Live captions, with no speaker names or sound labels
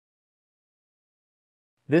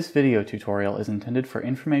This video tutorial is intended for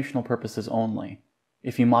informational purposes only.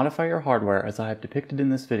 If you modify your hardware as I have depicted in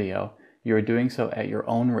this video, you are doing so at your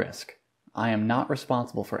own risk. I am not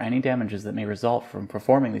responsible for any damages that may result from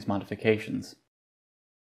performing these modifications.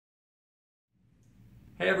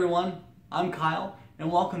 Hey everyone, I'm Kyle, and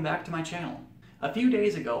welcome back to my channel. A few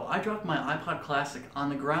days ago, I dropped my iPod Classic on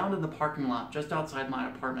the ground in the parking lot just outside my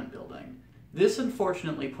apartment building. This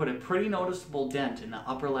unfortunately put a pretty noticeable dent in the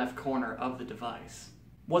upper left corner of the device.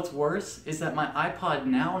 What's worse is that my iPod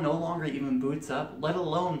now no longer even boots up, let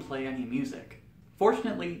alone play any music.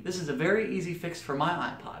 Fortunately, this is a very easy fix for my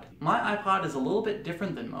iPod. My iPod is a little bit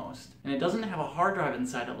different than most, and it doesn't have a hard drive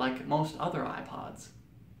inside it like most other iPods.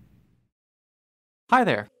 Hi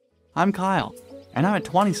there, I'm Kyle, and I'm a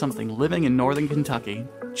 20-something living in northern Kentucky,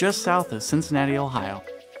 just south of Cincinnati, Ohio.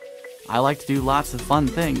 I like to do lots of fun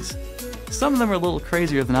things. Some of them are a little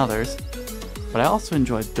crazier than others, but I also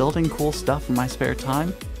enjoy building cool stuff in my spare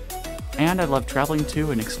time, and I love traveling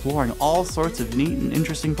to and exploring all sorts of neat and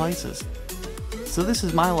interesting places. So this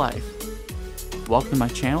is my life. Welcome to my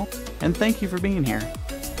channel, and thank you for being here.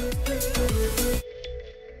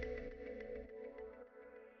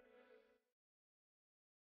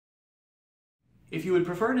 If you would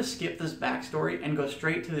prefer to skip this backstory and go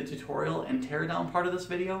straight to the tutorial and teardown part of this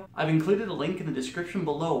video, I've included a link in the description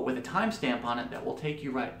below with a timestamp on it that will take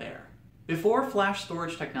you right there. Before flash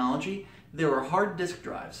storage technology, there were hard disk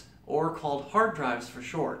drives, or called hard drives for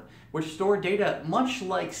short, which store data much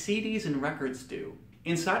like CDs and records do.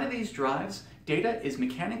 Inside of these drives, data is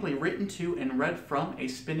mechanically written to and read from a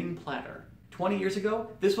spinning platter. 20 years ago,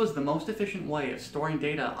 this was the most efficient way of storing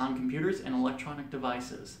data on computers and electronic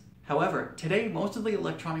devices. However, today most of the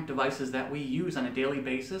electronic devices that we use on a daily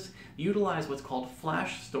basis utilize what's called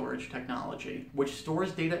flash storage technology, which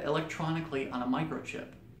stores data electronically on a microchip.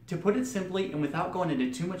 To put it simply and without going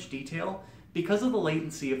into too much detail, because of the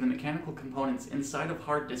latency of the mechanical components inside of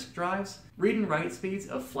hard disk drives, read and write speeds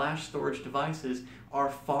of flash storage devices are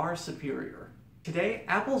far superior. Today,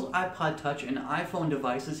 Apple's iPod Touch and iPhone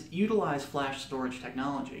devices utilize flash storage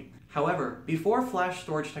technology. However, before flash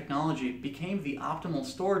storage technology became the optimal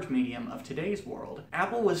storage medium of today's world,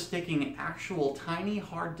 Apple was sticking actual tiny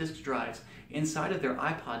hard disk drives inside of their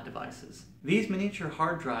iPod devices. These miniature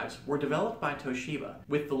hard drives were developed by Toshiba,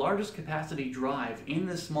 with the largest capacity drive in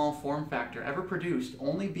this small form factor ever produced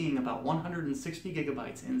only being about 160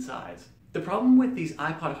 gigabytes in size. The problem with these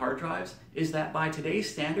iPod hard drives is that by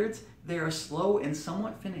today's standards, they are slow and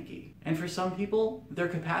somewhat finicky. And for some people, their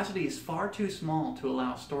capacity is far too small to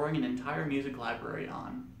allow storing an entire music library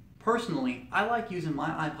on. Personally, I like using my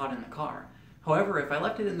iPod in the car. However, if I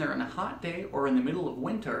left it in there on a hot day or in the middle of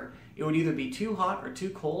winter, it would either be too hot or too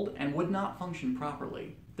cold and would not function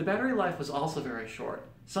properly. The battery life was also very short,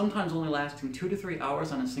 sometimes only lasting 2 to 3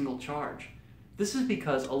 hours on a single charge. This is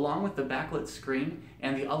because, along with the backlit screen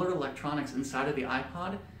and the other electronics inside of the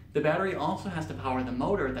iPod, the battery also has to power the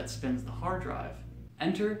motor that spins the hard drive.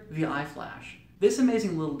 Enter the iFlash. This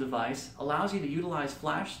amazing little device allows you to utilize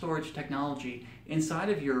flash storage technology inside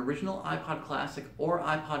of your original iPod Classic or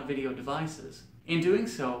iPod Video devices. In doing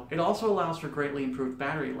so, it also allows for greatly improved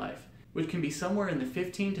battery life, which can be somewhere in the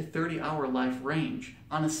 15 to 30 hour life range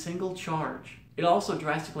on a single charge. It also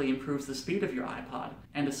drastically improves the speed of your iPod,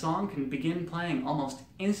 and a song can begin playing almost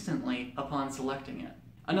instantly upon selecting it.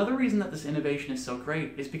 Another reason that this innovation is so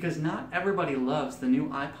great is because not everybody loves the new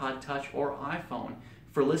iPod Touch or iPhone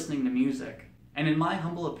for listening to music. And in my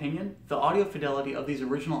humble opinion, the audio fidelity of these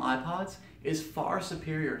original iPods is far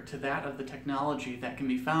superior to that of the technology that can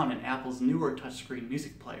be found in Apple's newer touchscreen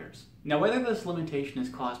music players. Now, whether this limitation is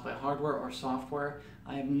caused by hardware or software,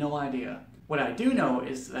 I have no idea. What I do know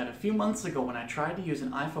is that a few months ago when I tried to use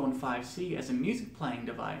an iPhone 5C as a music playing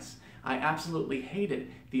device, I absolutely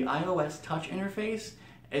hated the iOS touch interface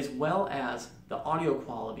as well as the audio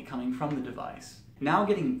quality coming from the device. Now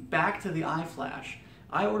getting back to the iFlash,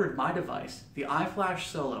 I ordered my device, the iFlash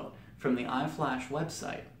Solo, from the iFlash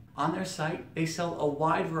website. On their site, they sell a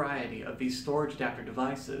wide variety of these storage adapter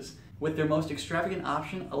devices, with their most extravagant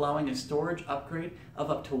option allowing a storage upgrade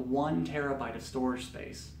of up to 1 terabyte of storage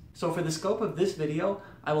space. So for the scope of this video,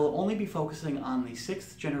 I will only be focusing on the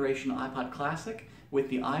 6th generation iPod Classic with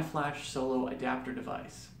the iFlash Solo adapter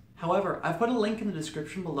device. However, I've put a link in the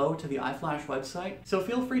description below to the iFlash website, so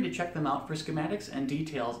feel free to check them out for schematics and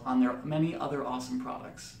details on their many other awesome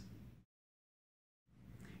products.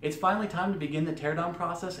 It's finally time to begin the teardown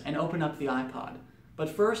process and open up the iPod. But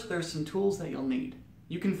first, there's some tools that you'll need.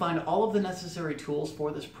 You can find all of the necessary tools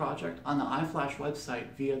for this project on the iFlash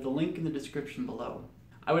website via the link in the description below.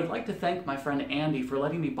 I would like to thank my friend Andy for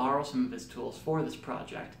letting me borrow some of his tools for this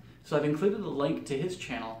project, so I've included a link to his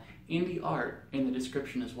channel indie art in the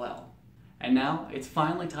description as well. And now it's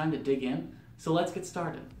finally time to dig in, so let's get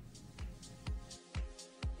started.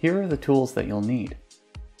 Here are the tools that you'll need.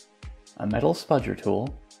 A metal spudger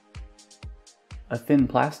tool, a thin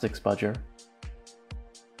plastic spudger,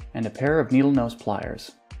 and a pair of needle nose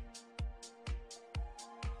pliers.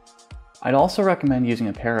 I'd also recommend using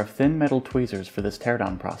a pair of thin metal tweezers for this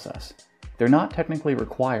teardown process. They're not technically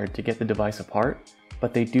required to get the device apart,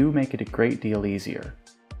 but they do make it a great deal easier.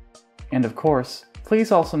 And of course,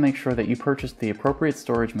 please also make sure that you purchased the appropriate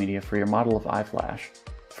storage media for your model of iFlash.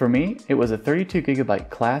 For me, it was a 32GB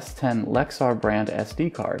Class 10 Lexar brand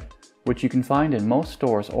SD card, which you can find in most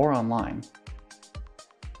stores or online.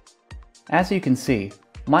 As you can see,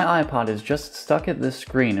 my iPod is just stuck at this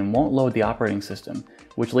screen and won't load the operating system,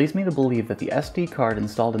 which leads me to believe that the SD card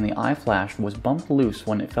installed in the iFlash was bumped loose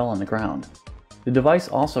when it fell on the ground. The device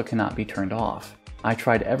also cannot be turned off. I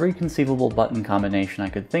tried every conceivable button combination I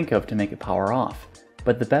could think of to make it power off,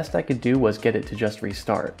 but the best I could do was get it to just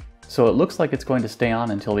restart. So it looks like it's going to stay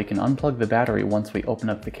on until we can unplug the battery once we open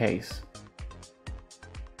up the case.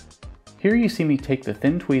 Here you see me take the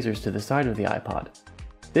thin tweezers to the side of the iPod.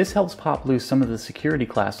 This helps pop loose some of the security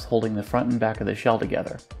clasps holding the front and back of the shell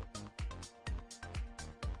together.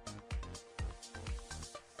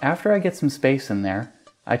 After I get some space in there,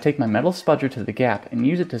 I take my metal spudger to the gap and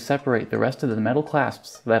use it to separate the rest of the metal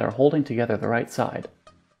clasps that are holding together the right side.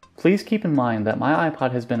 Please keep in mind that my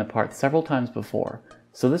iPod has been apart several times before,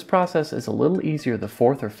 so this process is a little easier the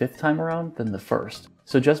fourth or fifth time around than the first,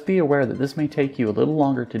 so just be aware that this may take you a little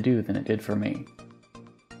longer to do than it did for me.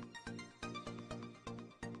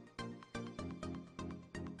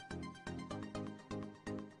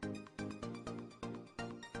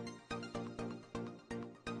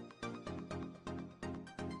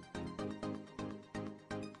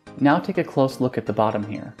 Now take a close look at the bottom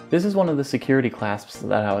here. This is one of the security clasps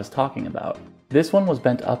that I was talking about. This one was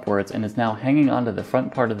bent upwards and is now hanging onto the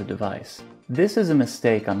front part of the device. This is a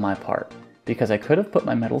mistake on my part, because I could have put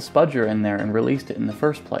my metal spudger in there and released it in the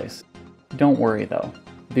first place. Don't worry though.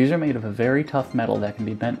 These are made of a very tough metal that can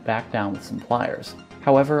be bent back down with some pliers.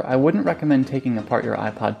 However, I wouldn't recommend taking apart your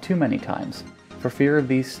iPod too many times, for fear of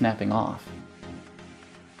these snapping off.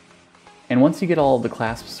 And once you get all of the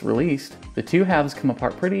clasps released, the two halves come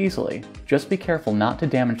apart pretty easily. Just be careful not to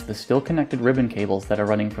damage the still connected ribbon cables that are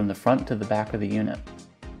running from the front to the back of the unit.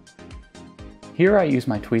 Here I use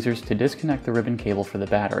my tweezers to disconnect the ribbon cable for the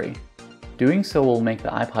battery. Doing so will make the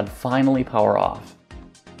iPod finally power off.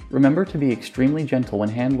 Remember to be extremely gentle when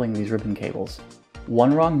handling these ribbon cables.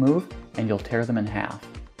 One wrong move and you'll tear them in half.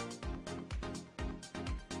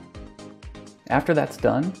 After that's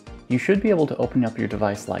done, you should be able to open up your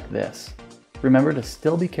device like this. Remember to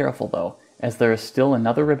still be careful though, as there is still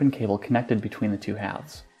another ribbon cable connected between the two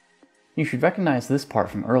halves. You should recognize this part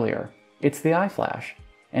from earlier. It's the iFlash.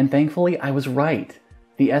 And thankfully I was right.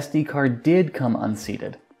 The SD card did come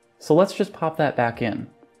unseated. So let's just pop that back in.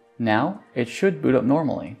 Now, it should boot up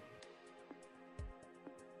normally.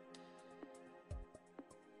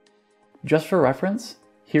 Just for reference,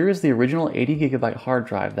 here is the original 80GB hard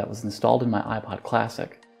drive that was installed in my iPod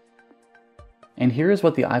Classic. And here is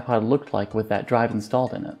what the iPod looked like with that drive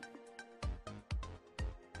installed in it.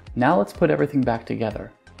 Now let's put everything back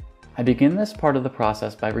together. I begin this part of the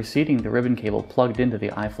process by reseating the ribbon cable plugged into the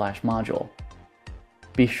iFlash module.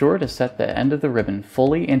 Be sure to set the end of the ribbon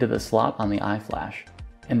fully into the slot on the iFlash,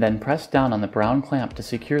 and then press down on the brown clamp to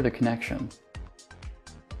secure the connection.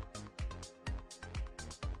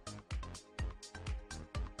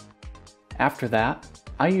 After that,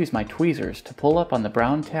 I use my tweezers to pull up on the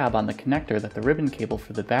brown tab on the connector that the ribbon cable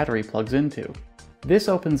for the battery plugs into. This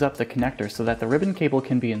opens up the connector so that the ribbon cable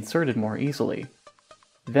can be inserted more easily.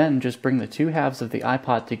 Then just bring the two halves of the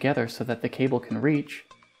iPod together so that the cable can reach,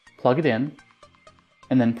 plug it in,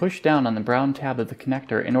 and then push down on the brown tab of the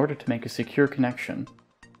connector in order to make a secure connection.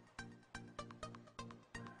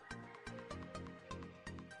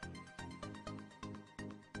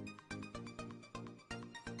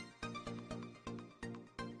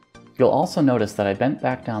 You'll also notice that I bent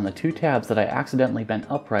back down the two tabs that I accidentally bent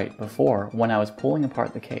upright before when I was pulling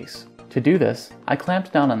apart the case. To do this, I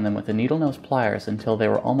clamped down on them with the needle nose pliers until they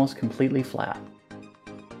were almost completely flat.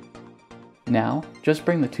 Now, just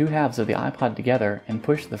bring the two halves of the iPod together and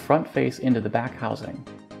push the front face into the back housing.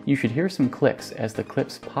 You should hear some clicks as the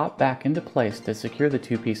clips pop back into place to secure the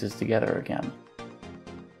two pieces together again.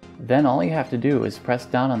 Then all you have to do is press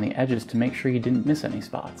down on the edges to make sure you didn't miss any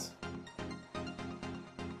spots.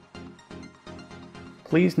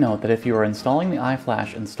 Please note that if you are installing the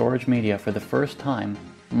iFlash and storage media for the first time,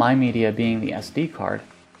 my media being the SD card,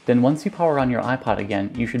 Then once you power on your iPod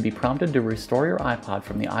again, you should be prompted to restore your iPod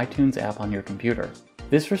from the iTunes app on your computer.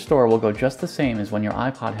 This restore will go just the same as when your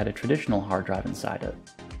iPod had a traditional hard drive inside it.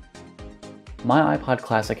 My iPod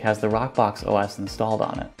Classic has the Rockbox OS installed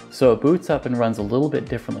on it, so it boots up and runs a little bit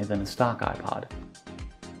differently than a stock iPod.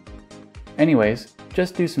 Anyways,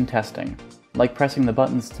 just do some testing, like pressing the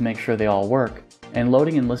buttons to make sure they all work, and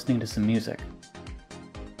loading and listening to some music.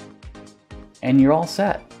 And you're all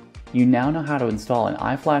set! You now know how to install an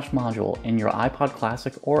iFlash module in your iPod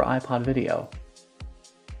Classic or iPod Video.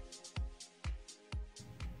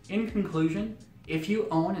 In conclusion, if you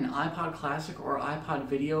own an iPod Classic or iPod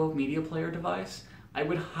Video media player device, I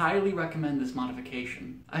would highly recommend this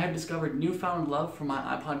modification. I have discovered newfound love for my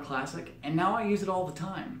iPod Classic, and now I use it all the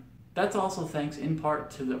time. That's also thanks in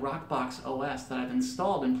part to the Rockbox OS that I've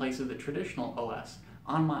installed in place of the traditional OS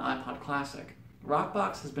on my iPod Classic.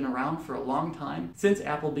 Rockbox has been around for a long time, since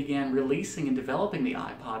Apple began releasing and developing the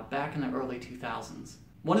iPod back in the early 2000s.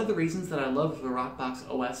 One of the reasons that I love the Rockbox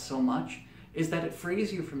OS so much is that it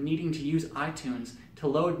frees you from needing to use iTunes to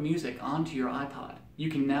load music onto your iPod. You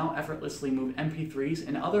can now effortlessly move MP3s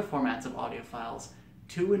and other formats of audio files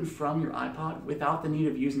to and from your iPod without the need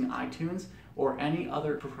of using iTunes or any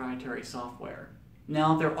other proprietary software.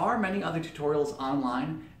 Now, there are many other tutorials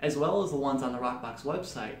online, as well as the ones on the Rockbox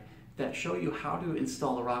website, that show you how to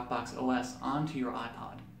install the Rockbox OS onto your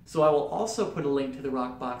iPod. So I will also put a link to the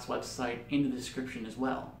Rockbox website in the description as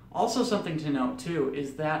well. Also, something to note too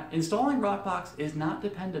is that installing Rockbox is not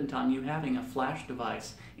dependent on you having a flash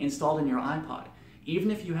device installed in your iPod.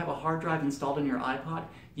 Even if you have a hard drive installed in your iPod,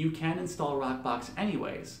 you can install Rockbox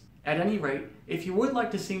anyways. At any rate, if you would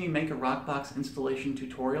like to see me make a Rockbox installation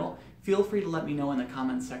tutorial, feel free to let me know in the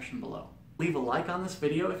comments section below. Leave a like on this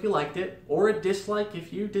video if you liked it, or a dislike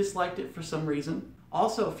if you disliked it for some reason.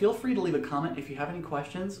 Also, feel free to leave a comment if you have any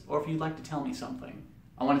questions or if you'd like to tell me something.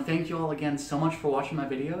 I want to thank you all again so much for watching my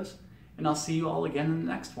videos, and I'll see you all again in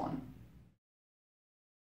the next one.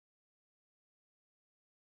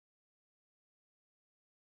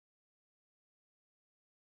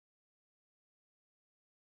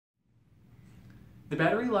 The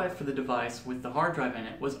battery life for the device with the hard drive in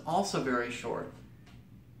it was also very short.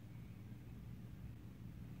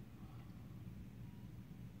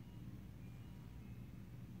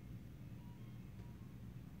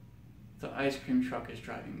 The ice cream truck is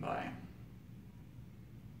driving by.